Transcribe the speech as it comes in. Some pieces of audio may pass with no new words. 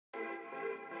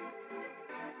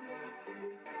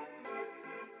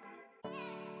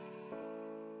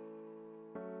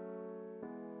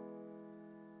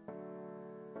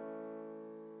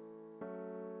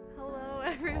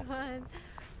everyone.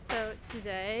 So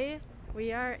today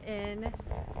we are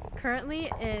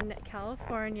currently in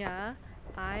California.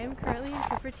 I'm currently in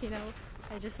Cupertino.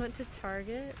 I just went to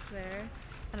Target there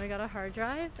and we got a hard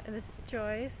drive, and this is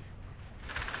Joyce.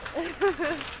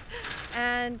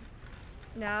 And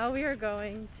now we are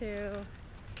going to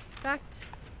back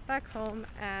home,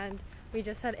 and we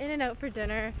just had In-N-Out for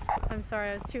dinner. I'm sorry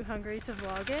I was too hungry to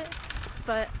vlog it,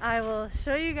 but I will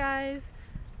show you guys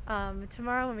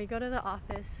tomorrow when we go to the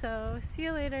office. So see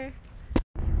you later.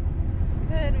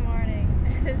 Good morning.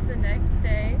 It is the next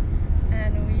day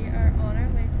and we are on our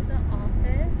way to the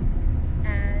office,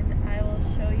 and I will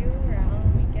show you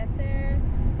around when we get there.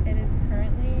 It is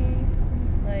currently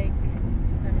like,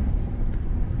 let me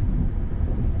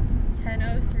see,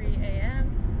 10:03 a.m.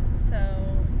 So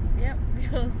yep,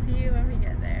 we'll see you when we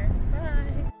get there. Bye.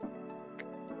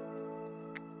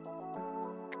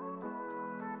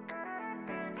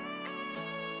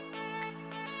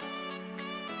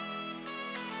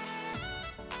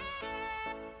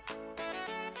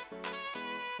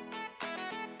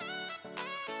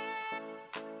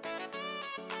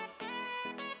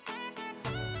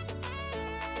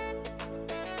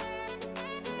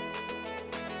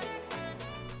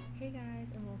 Hey guys,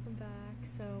 and welcome back.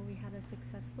 So we had a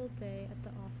successful day at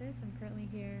the office. I'm currently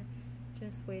here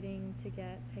just waiting to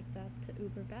get picked up to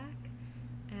Uber back,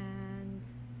 and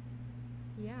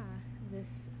yeah, the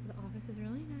office is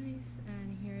really nice.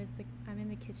 And here is I'm in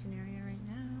the kitchen area right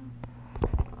now.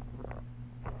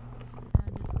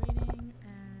 I'm just waiting,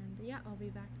 and yeah, I'll be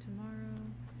back tomorrow.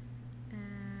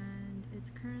 And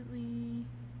it's currently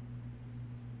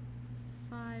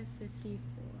 5:54.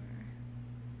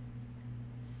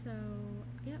 So,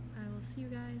 yep, I will see you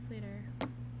guys later.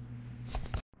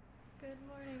 Good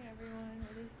morning, everyone.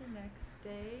 It is the next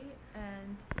day,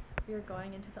 and we are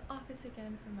going into the office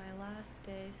again for my last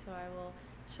day, so I will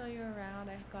show you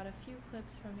around. I got a few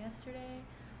clips from yesterday,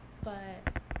 but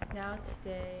now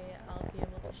today I'll be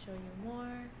able to show you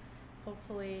more,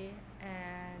 hopefully.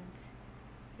 And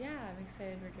yeah, I'm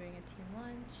excited. We're doing a team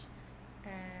lunch,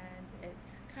 and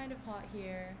it's kind of hot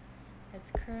here.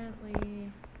 It's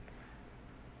currently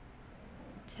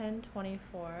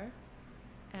 10:24,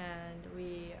 and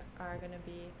we are going to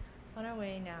be on our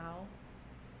way now,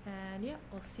 and yeah,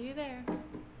 we'll see you there.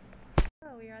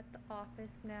 So we are at the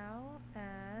office now,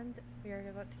 and we are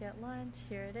about to get lunch.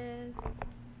 Here it is.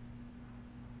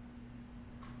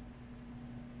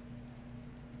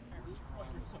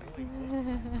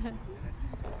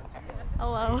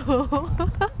 Hello.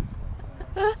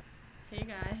 Hey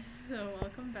guys, so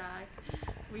welcome back.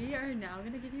 We are now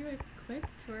going to give you a quick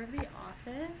tour of the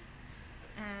office,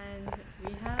 and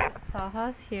we have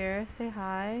Sahas here. Say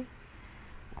hi.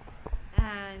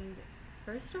 And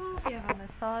first of all, we have a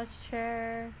massage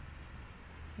chair.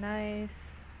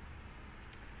 Nice.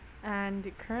 And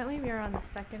currently we are on the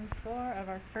second floor of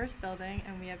our first building,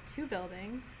 and we have two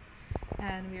buildings,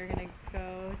 and we are going to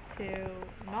go to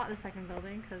not the second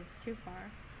building because it's too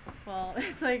far. Well,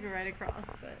 it's like right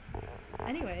across, but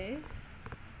anyways.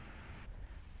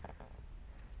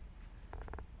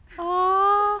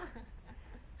 Oh,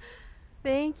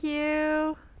 thank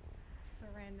you. It's a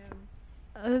random.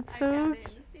 That's I so found it in the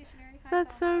stationery.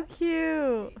 that's so There cute.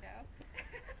 you go.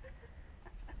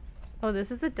 Oh,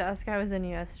 this is the desk I was in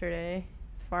yesterday.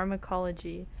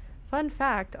 Pharmacology. Fun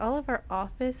fact: all of our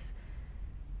office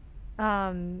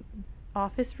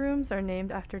rooms are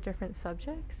named after different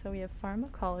subjects. So we have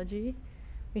pharmacology,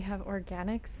 we have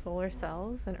organic solar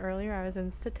cells, and earlier I was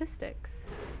in statistics.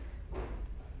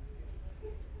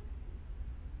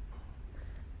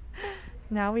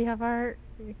 Now we have our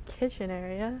kitchen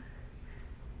area,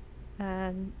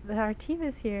 and our team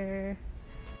is here.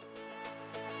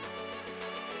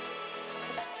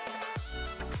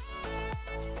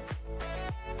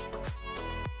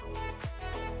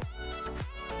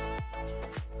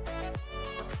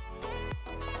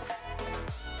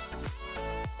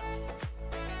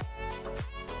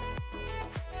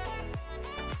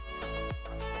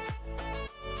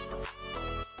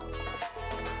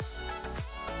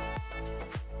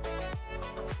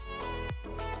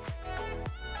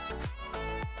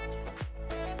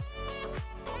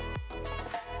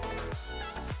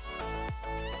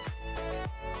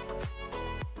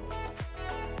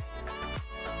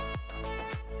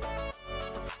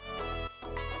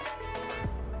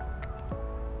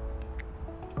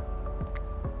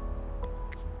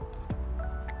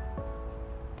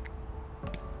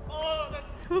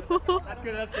 That's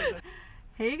good, that's good.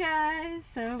 Hey guys,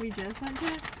 so we just went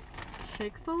to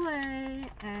Chick-fil-A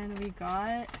and we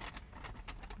got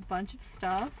a bunch of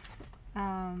stuff,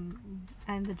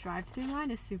 and the drive-thru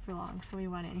line is super long, so we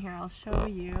went in here. I'll show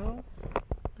you.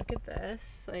 look at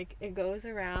this. Like, it goes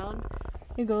around.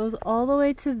 It goes all the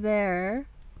way to there.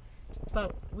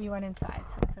 But we went inside,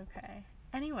 so it's okay.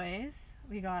 Anyways,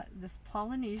 we got this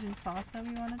Polynesian sauce that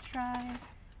we want to try.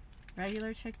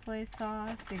 Regular Chick-fil-A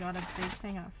sauce. We got a big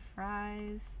thing of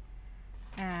fries.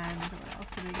 And what else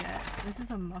did we get? This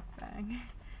is a mukbang.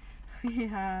 We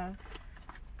have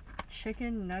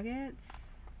chicken nuggets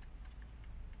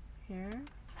here.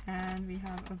 And we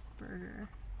have a burger.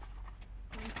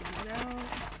 It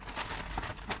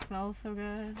smells so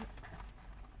good.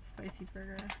 Spicy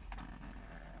burger.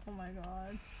 Oh my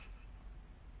god.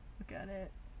 Look at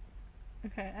it.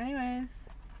 Okay, anyways.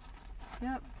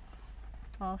 Yep.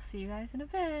 I'll see you guys in a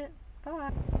bit.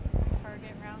 Bye.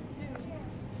 Target round 2.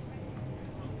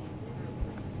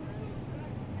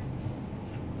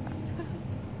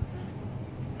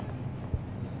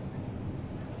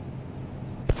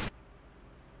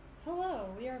 Hello,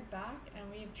 we are back and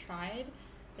we've tried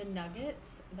the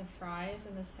nuggets, the fries,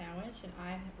 and the sandwich, and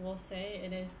I will say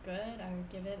it is good. I would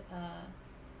give it a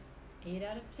 8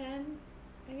 out of 10,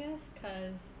 I guess,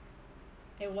 because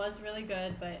it was really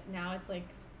good, but now it's like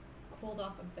cooled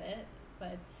off a bit,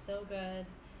 but it's still good.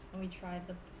 And we tried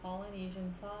the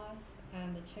Polynesian sauce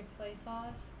and the Chick-fil-A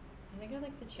sauce. I think I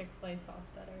like the Chick-fil-A sauce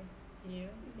better. Do you?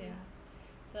 Mm-hmm. Yeah.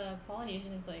 The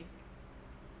Polynesian is like,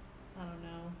 I don't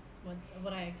know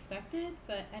what I expected,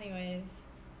 but anyways,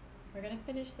 we're gonna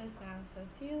finish this now, so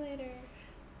see you later.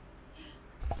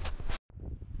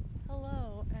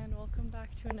 Hello and welcome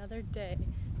back to another day.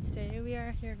 Today we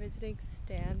are here visiting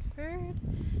Stanford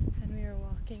and we are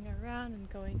walking around and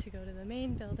going to go to the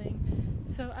main building,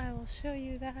 so I will show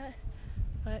you that.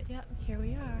 But yeah, here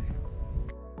we are.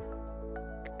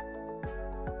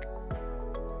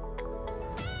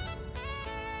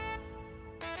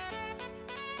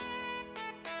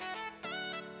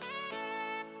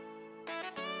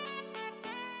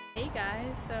 Hey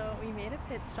guys, so we made a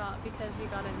pit stop because we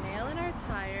got a nail in our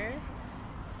tire.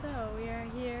 So we are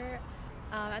here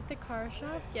at the car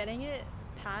shop getting it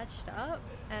patched up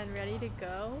and ready to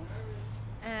go.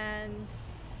 And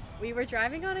we were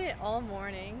driving on it all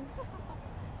morning.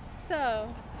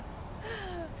 So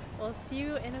we'll see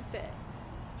you in a bit.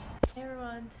 Hey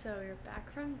everyone, so we're back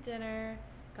from dinner,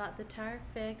 got the tire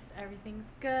fixed,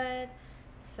 everything's good.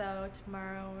 So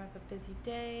tomorrow we'll have a busy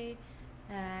day.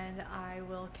 And I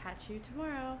will catch you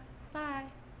tomorrow. Bye!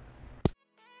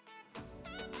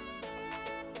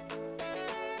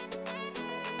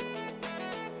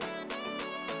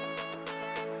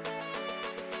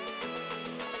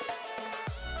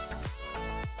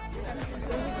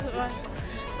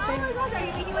 Oh my god, are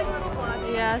you making like a little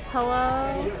vlog? Yes, hello!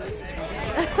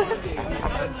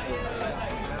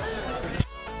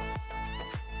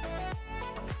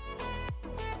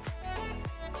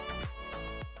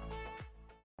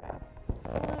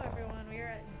 Hello everyone, we are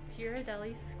at Pier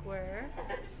Square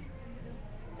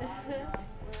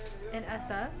in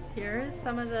SF. Here's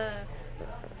some of the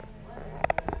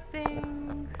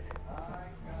things.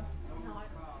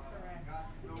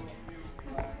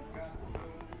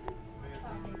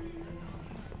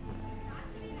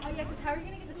 Oh yeah, because how are you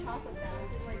gonna get the chocolate now?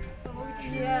 Like,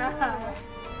 Yeah.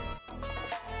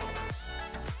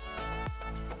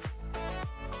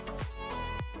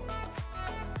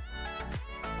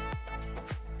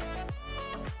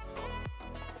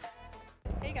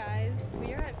 Hey guys,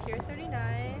 we are at Pier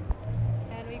 39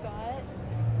 and we got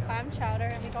clam chowder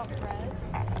and we got bread.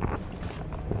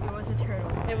 it was a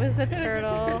turtle. It was a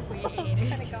turtle. We ate it.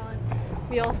 Kind of gone.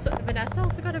 Vanessa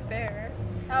also got a bear.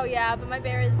 Oh yeah, but my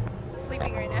bear is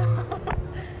sleeping right now.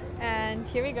 And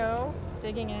here we go,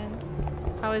 digging in.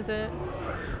 How is it?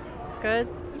 Good?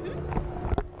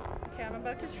 Mm-hmm. Okay, I'm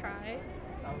about to try.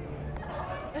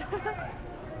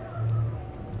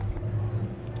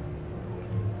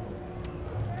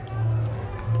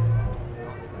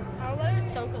 I'll let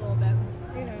it soak a little bit.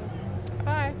 Okay.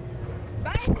 Bye.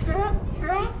 Bye!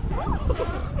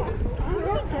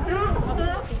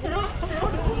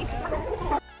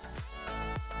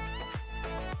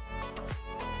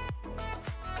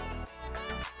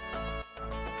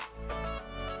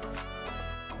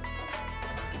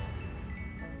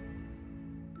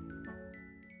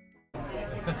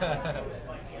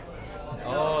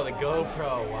 Oh, the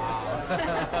GoPro, wow.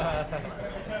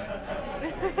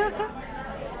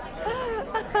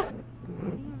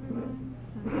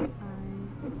 So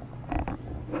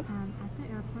I'm at the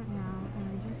airport now and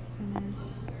I just finished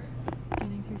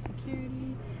getting through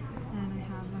security and I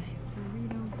have my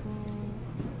burrito bowl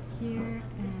here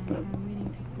and I'm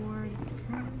waiting to board. It's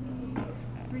currently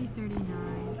 3:39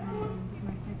 and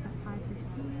my flight's at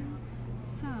 5:15.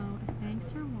 So thanks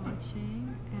for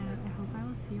watching and I hope I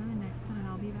will see you on the next one and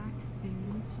I'll be back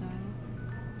soon. So